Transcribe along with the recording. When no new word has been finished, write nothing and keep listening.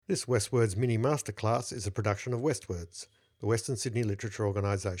This Westwords mini masterclass is a production of Westwords, the Western Sydney Literature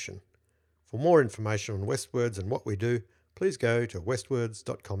Organisation. For more information on Westwords and what we do, please go to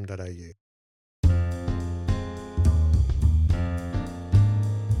westwords.com.au.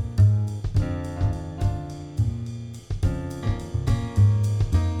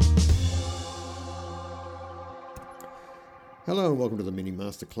 Hello and welcome to the mini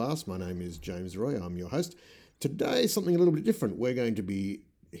masterclass. My name is James Roy. I'm your host. Today, something a little bit different. We're going to be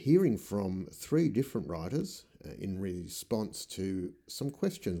hearing from three different writers in response to some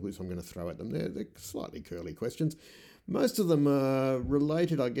questions which I'm going to throw at them. They're slightly curly questions. Most of them are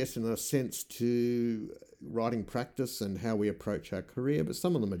related, I guess, in a sense to writing practice and how we approach our career, but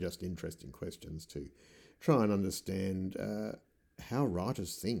some of them are just interesting questions to try and understand how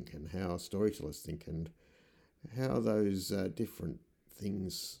writers think and how storytellers think and how those different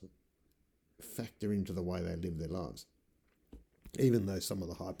things factor into the way they live their lives. Even though some of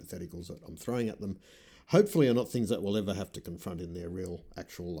the hypotheticals that I'm throwing at them hopefully are not things that we'll ever have to confront in their real,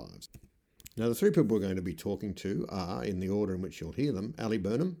 actual lives. Now, the three people we're going to be talking to are, in the order in which you'll hear them, Ali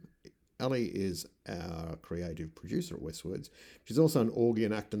Burnham. Ali is our creative producer at Westwords. She's also an Augie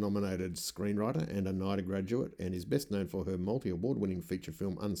and ACTA-nominated screenwriter and a NIDA graduate, and is best known for her multi-award-winning feature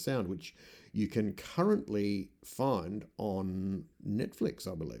film Unsound, which you can currently find on Netflix,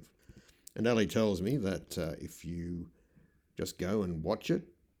 I believe. And Ali tells me that if you just go and watch it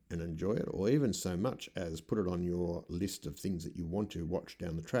and enjoy it, or even so much as put it on your list of things that you want to watch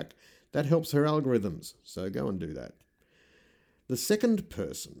down the track, that helps her algorithms. So go and do that. The second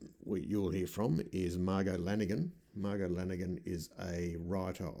person you'll hear from is Margot Lanigan. Margot Lanigan is a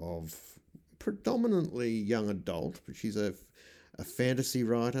writer of predominantly young adult, but she's a fantasy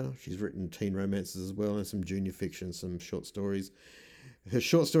writer. She's written teen romances as well and some junior fiction, some short stories. Her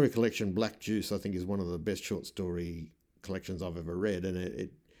short story collection, Black Juice, I think is one of the best short story collections I've ever read, and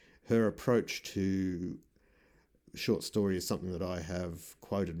her approach to short story is something that I have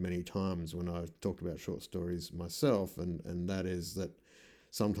quoted many times when I've talked about short stories myself, and that is that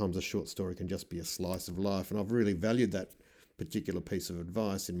sometimes a short story can just be a slice of life, and I've really valued that particular piece of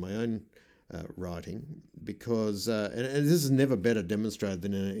advice in my own writing, because and this is never better demonstrated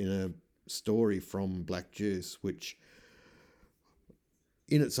than in a story from Black Juice, which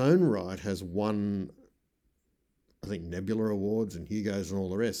in its own right has won, I think, Nebula Awards and Hugos and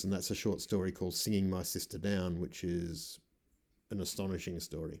all the rest, and that's a short story called Singing My Sister Down, which is an astonishing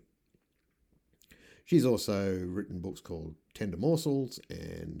story. She's also written books called Tender Morsels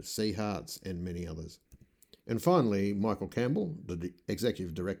and Sea Hearts and many others. And finally, Michael Campbell, the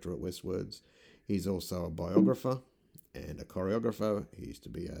executive director at Westwords. He's also a biographer and a choreographer. He used to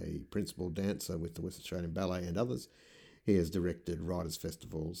be a principal dancer with the West Australian Ballet and others. He has directed writers'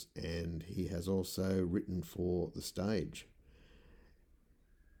 festivals, and he has also written for the stage.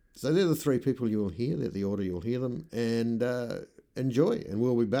 So they're the three people you'll hear. They're the order you'll hear them. And enjoy. And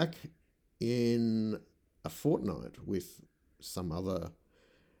we'll be back in a fortnight with some other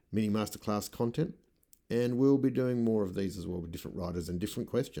mini masterclass content. And we'll be doing more of these as well with different writers and different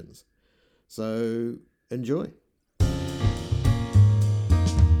questions. So enjoy.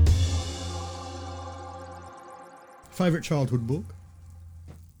 Favourite childhood book?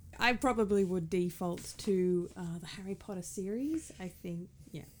 I probably would default to the Harry Potter series. I think,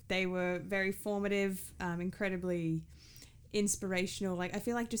 they were very formative, incredibly inspirational. Like, I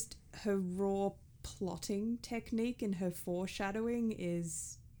feel like just her raw plotting technique and her foreshadowing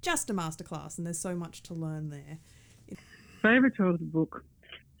is just a masterclass, and there's so much to learn there. Favourite childhood book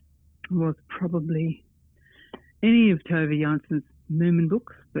was probably any of Tove Jansson's Moomin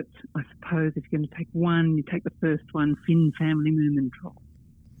books, but I suppose if you're going to take one, you take the first one, Finn Family Moomin Troll.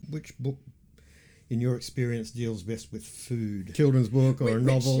 Which book, in your experience, deals best with food? Children's book, or a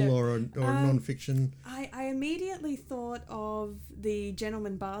novel, or a non-fiction? I immediately thought of the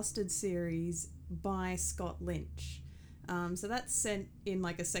Gentleman Bastard series by Scott Lynch. So that's set in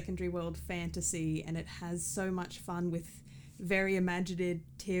like a secondary world fantasy, and it has so much fun with very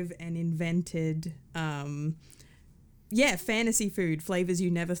imaginative and invented fantasy food, flavours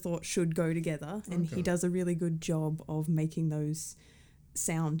you never thought should go together. And he does a really good job of making those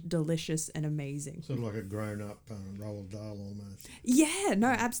sound delicious and amazing. Sort of like a grown-up Roald Dahl almost. Yeah, no,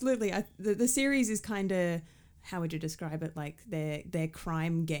 absolutely. The series is kind of, how would you describe it? Like they're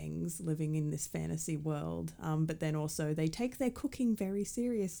crime gangs living in this fantasy world. But then also they take their cooking very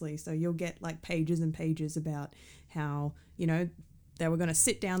seriously. So you'll get like pages and pages about how, they were going to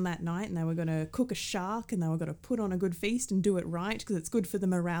sit down that night and they were going to cook a shark and they were going to put on a good feast and do it right because it's good for the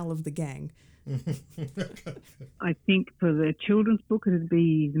morale of the gang. I think for the children's book, it would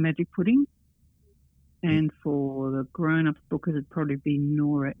be The Magic Pudding. And for the grown-ups book, it'd probably be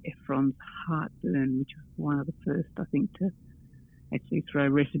Nora Ephron's Heartburn, which was one of the first, I think, to actually throw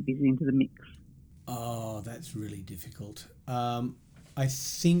recipes into the mix. Oh, that's really difficult. I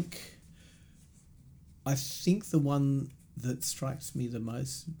think the one that strikes me the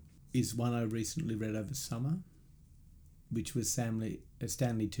most is one I recently read over summer, which was Stanley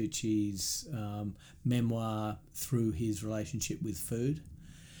Tucci's memoir through his relationship with food.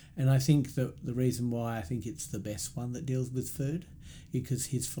 And I think that the reason why I think it's the best one that deals with food is because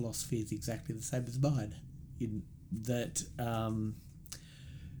his philosophy is exactly the same as mine, in that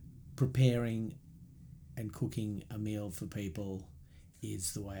preparing and cooking a meal for people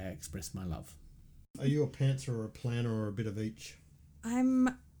is the way I express my love. Are you a pantser or a planner or a bit of each?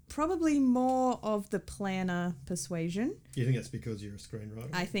 I'm probably more of the planner persuasion. You think that's because you're a screenwriter?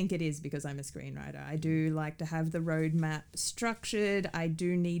 I think it is because I'm a screenwriter. I do like to have the roadmap structured. I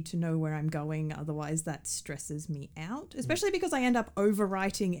do need to know where I'm going, otherwise that stresses me out, especially because I end up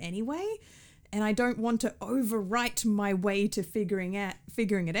overwriting anyway, and I don't want to overwrite my way to figuring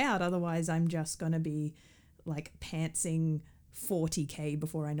it out. Otherwise, I'm just going to be like pantsing 40k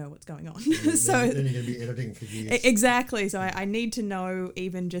before I know what's going on. So then you're going to be editing for years. Exactly. So I need to know,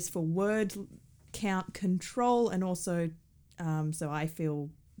 even just for word count control, and also so I feel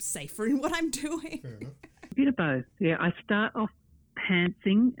safer in what I'm doing. Fair enough. A bit of both. Yeah, I start off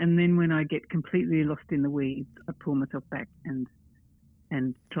pantsing, and then when I get completely lost in the weeds, I pull myself back and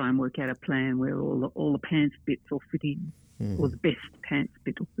try and work out a plan where all the pants bits will fit in, or the best pants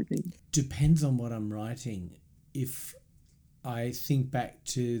bit will fit in. Depends on what I'm writing. If I think back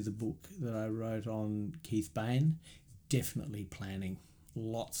to the book that I wrote on Keith Bain, definitely planning.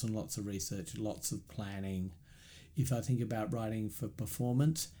 Lots and lots of research, lots of planning. If I think about writing for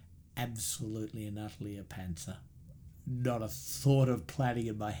performance, absolutely and utterly a pantser. Not a thought of planning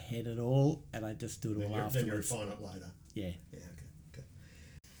in my head at all, and I just do it all afterwards. Then you refine it later. Yeah. Yeah, okay.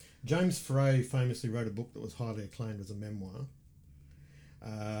 James Frey famously wrote a book that was highly acclaimed as a memoir.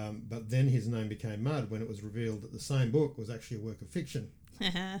 But then his name became mud when it was revealed that the same book was actually a work of fiction.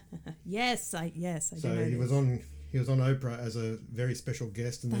 Yes, I do know he was on Oprah as a very special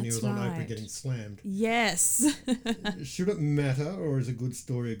guest, and then he That's was on right. Oprah getting slammed. Yes. Should it matter, or is a good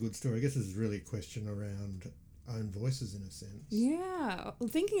story a good story? I guess this is really a question around own voices in a sense. Yeah. Well,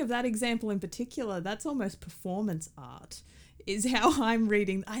 thinking of that example in particular, that's almost performance art, is how I'm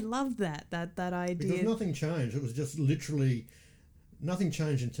reading. I love that idea. Because nothing changed. It was just literally nothing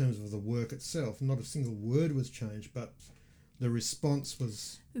changed in terms of the work itself. Not a single word was changed, but the response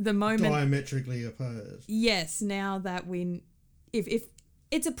was the moment diametrically opposed. Yes, now that if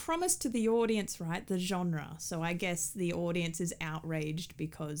it's a promise to the audience, right? The genre. So I guess the audience is outraged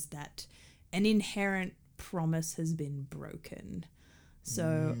because that an inherent promise has been broken.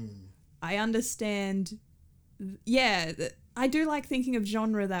 So I understand. Yeah, I do like thinking of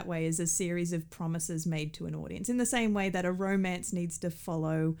genre that way, as a series of promises made to an audience, in the same way that a romance needs to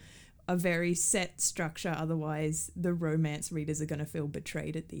follow a very set structure, otherwise the romance readers are going to feel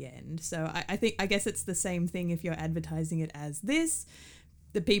betrayed at the end. So I guess it's the same thing if you're advertising it as this.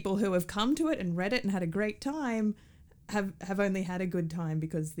 The people who have come to it and read it and had a great time have only had a good time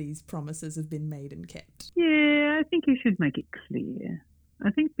because these promises have been made and kept. Yeah, I think you should make it clear. I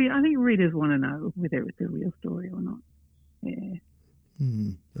think readers want to know whether it's a real story or not. Yeah.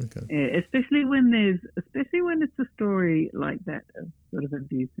 Okay. Yeah, especially when it's a story like that of sort of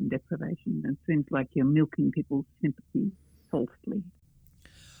abuse and deprivation. It seems like you're milking people's sympathy falsely.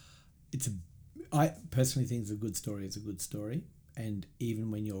 I personally think a good story is a good story, and even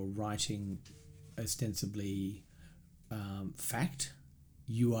when you're writing ostensibly fact,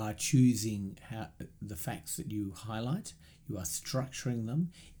 you are choosing the facts that you highlight. You are structuring them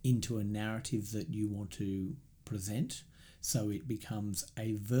into a narrative that you want to present, so it becomes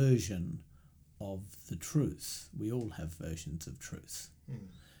a version of the truth. We all have versions of truth,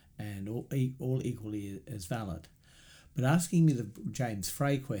 and all equally as valid. But asking me the James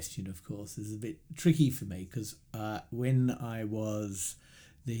Frey question, of course, is a bit tricky for me, because when I was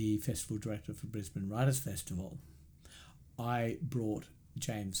the festival director for Brisbane Writers' Festival, I brought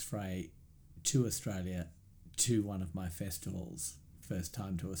James Frey to Australia to one of my festivals, first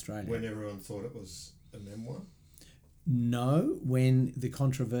time to Australia. When everyone thought it was a memoir? No, when the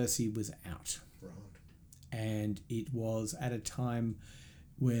controversy was out. Right. And it was at a time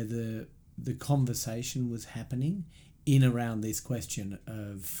where the conversation was happening in around this question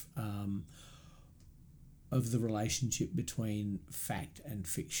of the relationship between fact and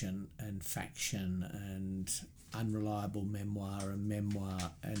fiction and faction and unreliable memoir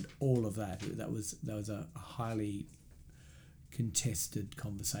and all of that. That was a highly contested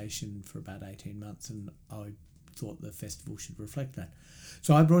conversation for about 18 months, and I thought the festival should reflect that.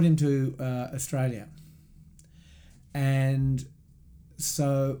 So I brought him to Australia. And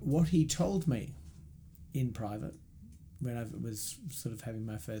so what he told me in private, when I was sort of having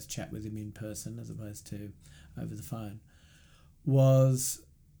my first chat with him in person as opposed to over the phone, was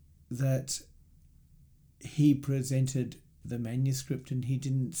that he presented the manuscript and he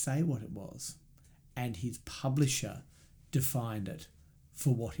didn't say what it was. And his publisher defined it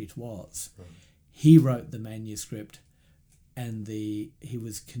for what it was. Right. He wrote the manuscript and he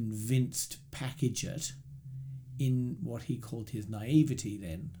was convinced to package it in what he called his naivety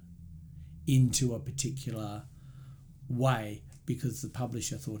then into a particular way because the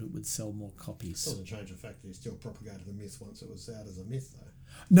publisher thought it would sell more copies. Doesn't change the fact that he still propagated the myth once it was out as a myth, though.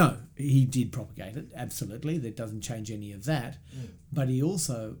 No, he did propagate it, absolutely. That doesn't change any of that. But he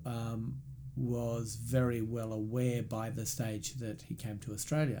also was very well aware by the stage that he came to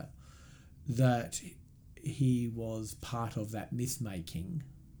Australia that he was part of that myth-making.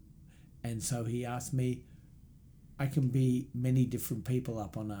 And so he asked me, I can be many different people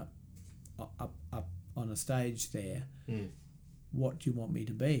up on a stage there. What do you want me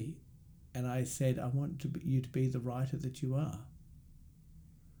to be? And I said, I want you to be the writer that you are.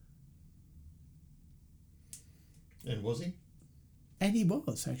 And was he? And he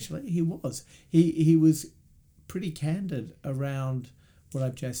was, actually. He was. He was pretty candid around what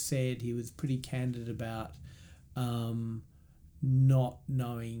I've just said. He was pretty candid about not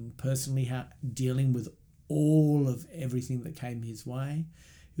knowing personally how dealing with all of everything that came his way.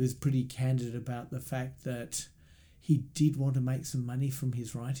 He was pretty candid about the fact that he did want to make some money from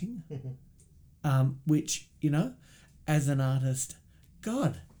his writing, which, as an artist,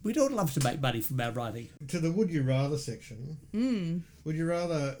 God, we'd all love to make money from our writing. To the would you rather section, would you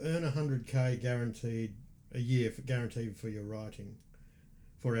rather earn 100K guaranteed a year guaranteed for your writing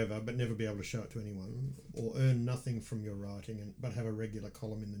forever but never be able to show it to anyone, or earn nothing from your writing but have a regular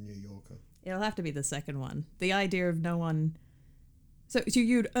column in the New Yorker? It'll have to be the second one. The idea of no one... So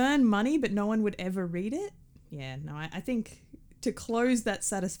you'd earn money but no one would ever read it? Yeah, no, I think to close that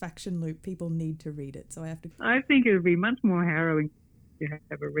satisfaction loop, people need to read it. So I think it would be much more harrowing to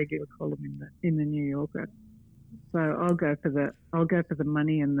have a regular column in the New Yorker. So I'll go for the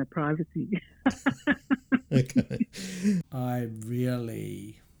money and the privacy. Okay. I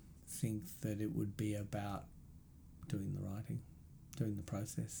really think that it would be about doing the writing, doing the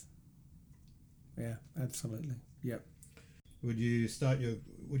process. Yeah, absolutely. Yep. Would you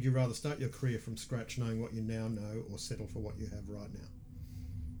rather start your career from scratch knowing what you now know, or settle for what you have right now?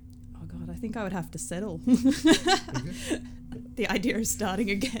 Oh God, I think I would have to settle. The idea of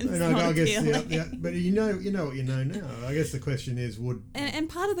starting again. I guess, but you know what you know now. I guess the question is, and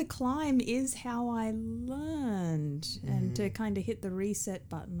part of the climb is how I learned, and to kind of hit the reset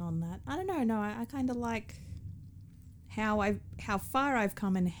button on that. I don't know. No, I kind of like how far I've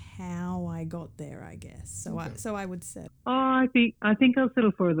come and how I got there, I guess. So okay. I would settle. Oh, I think I'll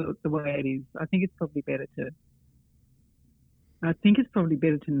settle for the way it is. I think it's probably better to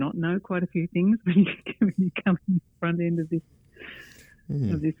not know quite a few things when you come in the front end of this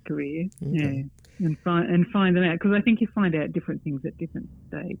career. Okay. Yeah, and find them out, because I think you find out different things at different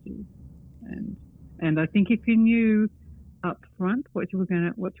stages, and I think if you knew up front what you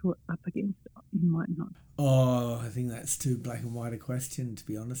were up against, you might not. Oh, I think that's too black and white a question, to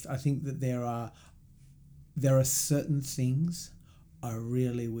be honest. I think that there are certain things I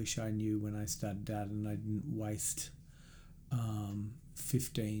really wish I knew when I started out, and I didn't waste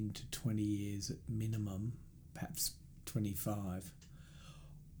 15 to 20 years at minimum, perhaps 25,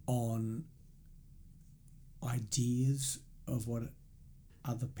 on ideas of what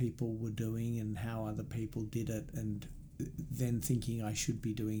other people were doing and how other people did it, and then thinking I should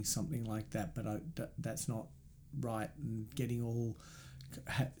be doing something like that, but that's not right, and getting all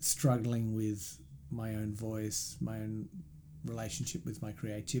struggling with my own voice, my own relationship with my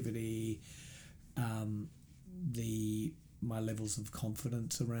creativity, my levels of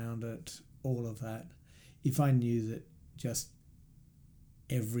confidence around it, all of that. If I knew that just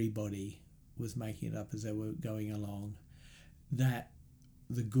everybody was making it up as they were going along, that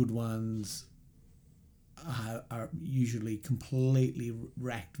the good ones are usually completely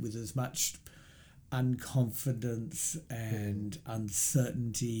racked with as much unconfidence and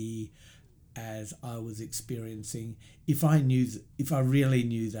uncertainty as I was experiencing. If I really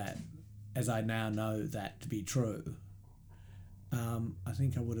knew that, as I now know that to be true, I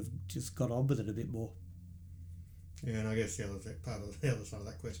think I would have just got on with it a bit more. Yeah, and I guess the other side of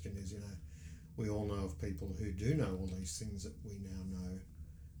that question is, we all know of people who do know all these things that we now know,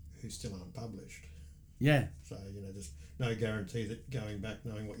 who still aren't published. Yeah. So, there's no guarantee that going back,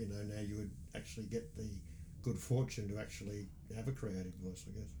 knowing what you know now, you would actually get the good fortune to actually have a creative voice,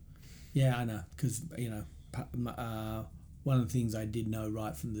 I guess. Yeah, I know, because, one of the things I did know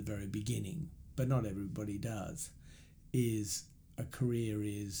right from the very beginning, but not everybody does, is a career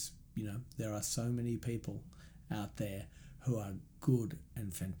is, there are so many people out there who are good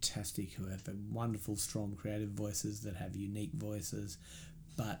and fantastic, who have wonderful, strong, creative voices that have unique voices,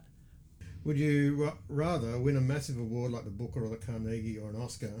 but... Would you rather win a massive award like the Booker or the Carnegie or an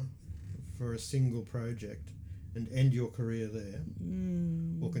Oscar for a single project and end your career there,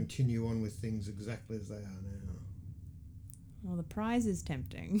 or continue on with things exactly as they are now? Well, the prize is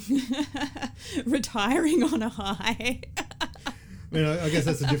tempting. Retiring on a high. I mean, I guess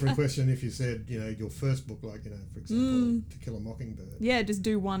that's a different question if you said, your first book, like, for example, To Kill a Mockingbird. Yeah, just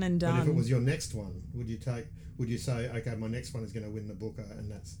do one and done. But if it was your next one, would you say, okay, my next one is going to win the Booker and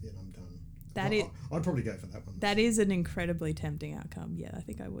that's it, I'm done? I'd probably go for that one. That is an incredibly tempting outcome. Yeah, I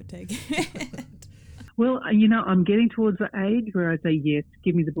think I would take it. Well, I'm getting towards the age where I say, yes,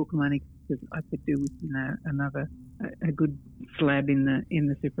 give me the Booker money, because I could do with, a good slab in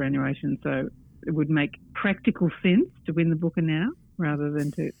the superannuation. So it would make practical sense to win the Booker now rather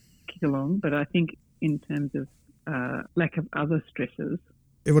than to kick along. But I think in terms of lack of other stresses,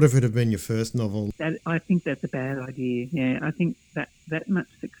 What if it had been your first novel? I think that's a bad idea. Yeah, I think that much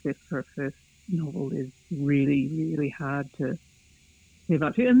success for a first novel is really, really hard to live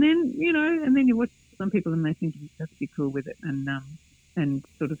up to. And then, you watch some people and they think you're perfectly cool with it, and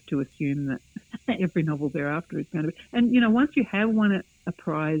sort of to assume that every novel thereafter is going to be. And, once you have won a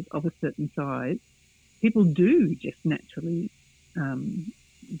prize of a certain size, people do just naturally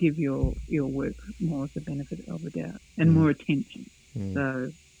give your work more of the benefit of the doubt and more attention.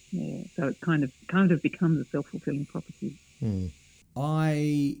 So it kind of becomes a self-fulfilling prophecy.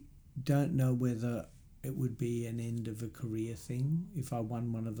 I don't know whether it would be an end of a career thing if I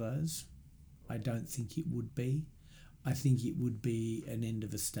won one of those. I don't think it would be. I think it would be an end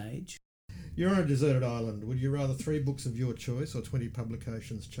of a stage. You're on a deserted island. Would you rather 3 books of your choice or 20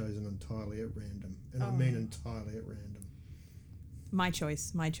 publications chosen entirely at random? And I mean entirely at random. My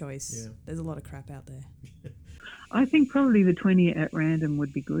choice. Yeah. There's a lot of crap out there. I think probably the 20 at random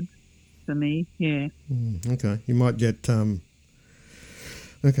would be good for me, yeah. Okay. You might get...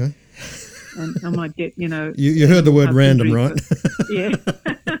 Okay. And I might get, You heard the word random, right? Yeah.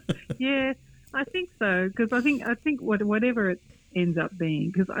 Yeah, I think so, because I think whatever it ends up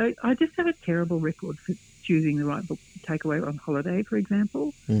being, because I just have a terrible record for choosing the right book to take away on holiday, for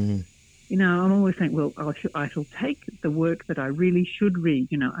example. I'm always saying, well, I shall take the work that I really should read,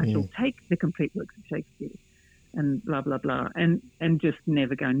 I shall take the complete works of Shakespeare and blah, blah, blah, and just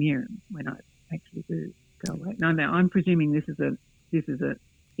never go near them when I actually do go away. No, I'm presuming this is a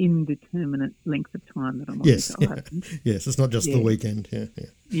indeterminate length of time that I'm on this island. Yes, it's not just the weekend.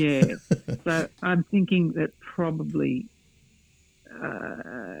 Yeah. So I'm thinking that probably,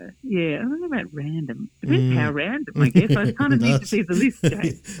 I don't know about random. Depends how random, I guess. I kind of need to see the list,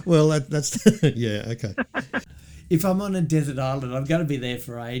 James. Well, that's yeah, okay. If I'm on a desert island, I'm going to be there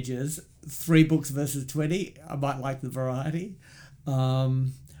for ages. 3 books versus 20. I might like the variety.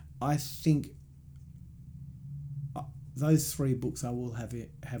 I think those 3 books I will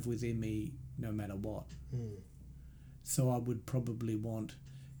have within me no matter what. So I would probably want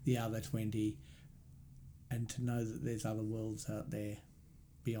the other 20, and to know that there's other worlds out there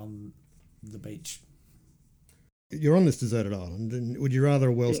beyond the beach. You're on this deserted island, and would you rather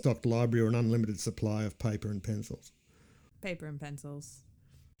a well-stocked library or an unlimited supply of paper and pencils? Paper and pencils.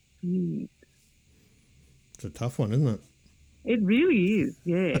 It's a tough one, isn't it? It really is,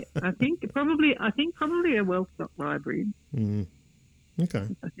 yeah. I think probably a well-stocked library. Okay.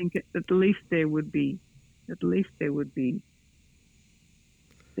 I think at least there would be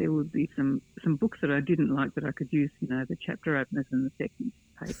some books that I didn't like that I could use, the chapter openers and the second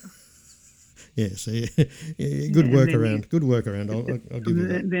paper. Yeah, so good workaround. Good workaround. I'll give you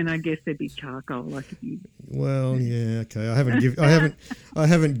that. Then I guess there'd be charcoal I could use. Well, yeah, okay. I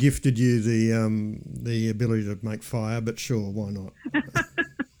haven't gifted you the ability to make fire, but sure, why not?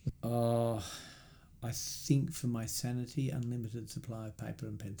 I think for my sanity, unlimited supply of paper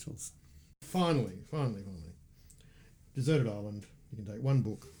and pencils. Finally. Deserted island. You can take 1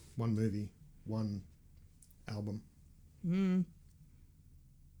 book, 1 movie, 1 album.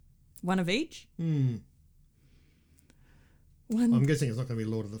 1 of each? One. I'm guessing it's not going to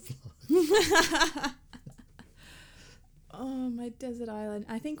be Lord of the Flies. Oh, my desert island.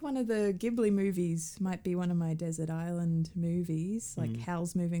 I think one of the Ghibli movies might be one of my desert island movies, like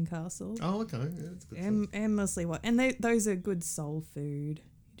Howl's Moving Castle. Oh, okay. Yeah, that's good. Endlessly what? And those are good soul food.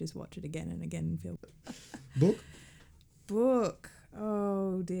 You just watch it again and again and feel. Book?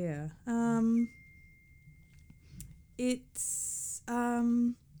 Oh dear. It's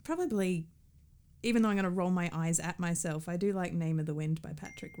probably, even though I'm going to roll my eyes at myself, I do like Name of the Wind by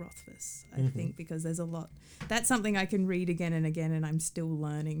Patrick Rothfuss. I think because there's a lot. That's something I can read again and again, and I'm still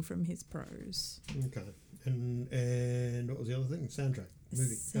learning from his prose. Okay. And what was the other thing? Soundtrack.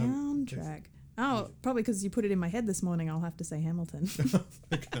 Movie. Soundtrack. Probably because you put it in my head this morning, I'll have to say Hamilton.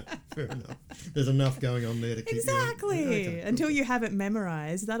 Okay, fair enough. There's enough going on there to keep Exactly. you... Okay, Until you have it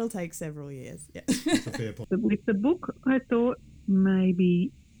memorised, that'll take several years. Yeah. That's a fair point. But with the book, I thought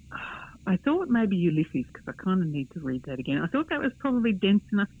maybe Ulysses, because I kind of need to read that again. I thought that was probably dense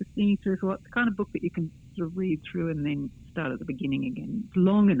enough to see me through. So it's the kind of book that you can sort of read through and then start at the beginning again. It's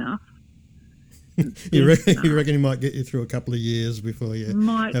long enough. You reckon he might get you through a couple of years before you have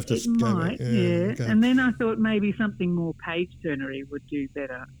to go back? Yeah. Okay. And then I thought maybe something more page-turnery would do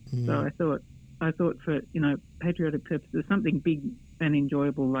better. So I thought for, patriotic purposes, something big and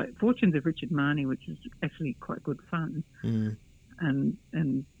enjoyable like Fortunes of Richard Marnie, which is actually quite good fun. And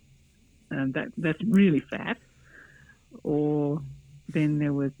that's really fat. Or then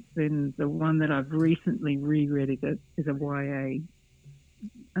the one that I've recently reread is a YA.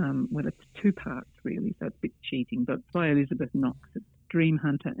 Well, it's 2 parts really, so it's a bit cheating. But it's by Elizabeth Knox. It's Dream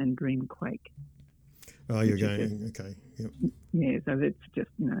Hunter and Dream Quake. Oh, you're going okay. Yep. Yeah, so that's just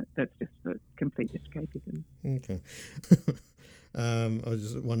for complete escapism. Okay. I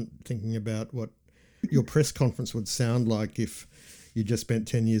was just thinking about what your press conference would sound like if you just spent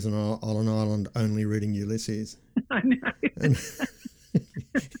 10 years on an island only reading Ulysses. I know. And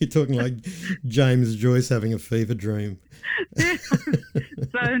you're talking like James Joyce having a fever dream.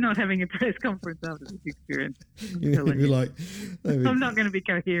 So not having a press conference after this experience. I'm not going to be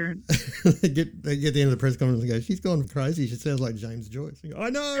coherent. they get the end of the press conference and go, she's gone crazy. She sounds like James Joyce. You go, I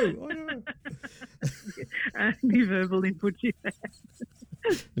know. Only verbal input you have.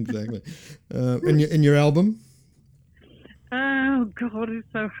 Exactly. And your album? Oh, God, it's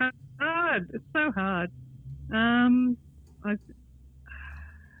so hard. It's so hard.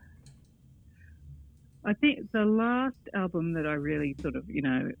 I think the last album that I really sort of,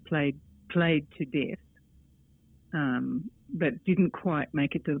 played to death, but didn't quite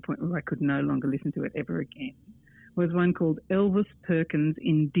make it to the point where I could no longer listen to it ever again, was one called Elvis Perkins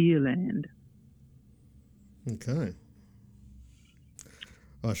in Deerland. Okay.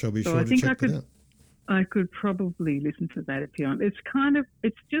 I shall be sure to check that out. I could probably listen to that if you want. It's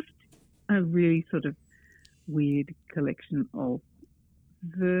just a really sort of weird collection of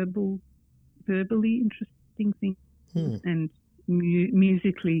verbally interesting things and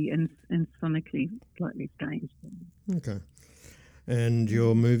musically and sonically slightly strange things. Okay. And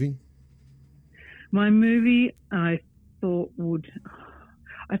your movie? My movie, I thought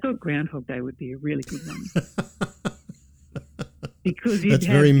Groundhog Day would be a really good one. Because that's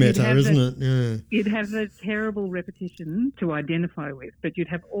very meta, isn't it? Yeah. You'd have a terrible repetition to identify with, but you'd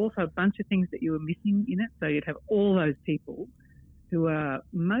have also a bunch of things that you were missing in it. So you'd have all those people who are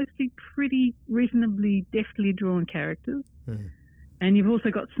mostly pretty reasonably deftly drawn characters. And you've also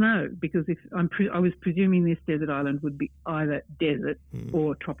got snow, because I was presuming this desert island would be either desert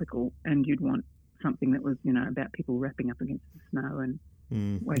or tropical, and you'd want something that was, about people wrapping up against the snow and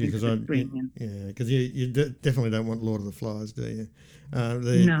waiting for the spring. Because you definitely don't want Lord of the Flies, do you?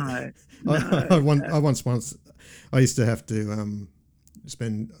 No. I used to have to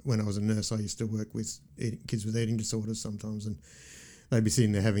spend, when I was a nurse, I used to work with kids with eating disorders sometimes, and they'd be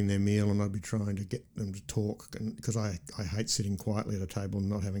sitting there having their meal and I'd be trying to get them to talk, because I hate sitting quietly at a table and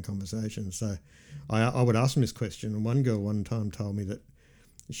not having conversations. So I would ask them this question, and one girl one time told me that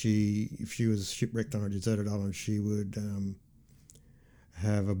if she was shipwrecked on a deserted island, she would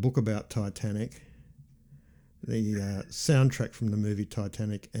have a book about Titanic, the soundtrack from the movie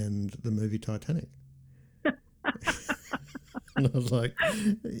Titanic, and the movie Titanic. And I was like,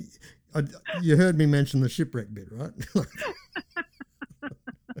 you heard me mention the shipwreck bit, right?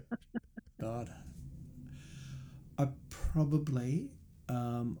 God. I probably,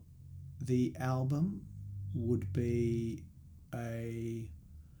 the album would be I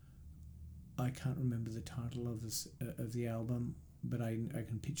can't remember the title of the album, but I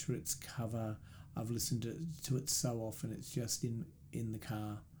can picture its cover. I've listened to it so often, it's just in the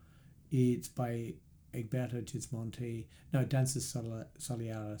car. It's by Egberto Gismonti. No, Danças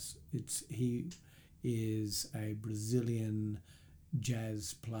Soliares. He is a Brazilian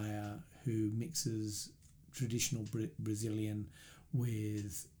jazz player who mixes traditional Brazilian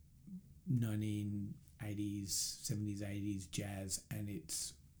with 1980s, 70s, 80s jazz, and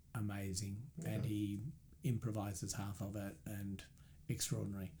it's amazing. Okay. And he improvises half of it, and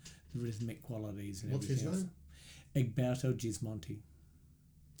extraordinary. The rhythmic qualities and What's his everything else. name? Egberto Gismonti.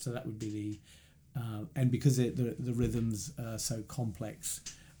 So that would be the... and because the rhythms are so complex,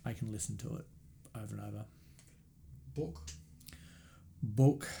 I can listen to it over and over. Book.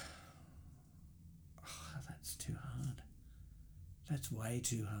 Oh, that's too hard. That's way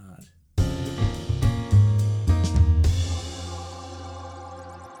too hard.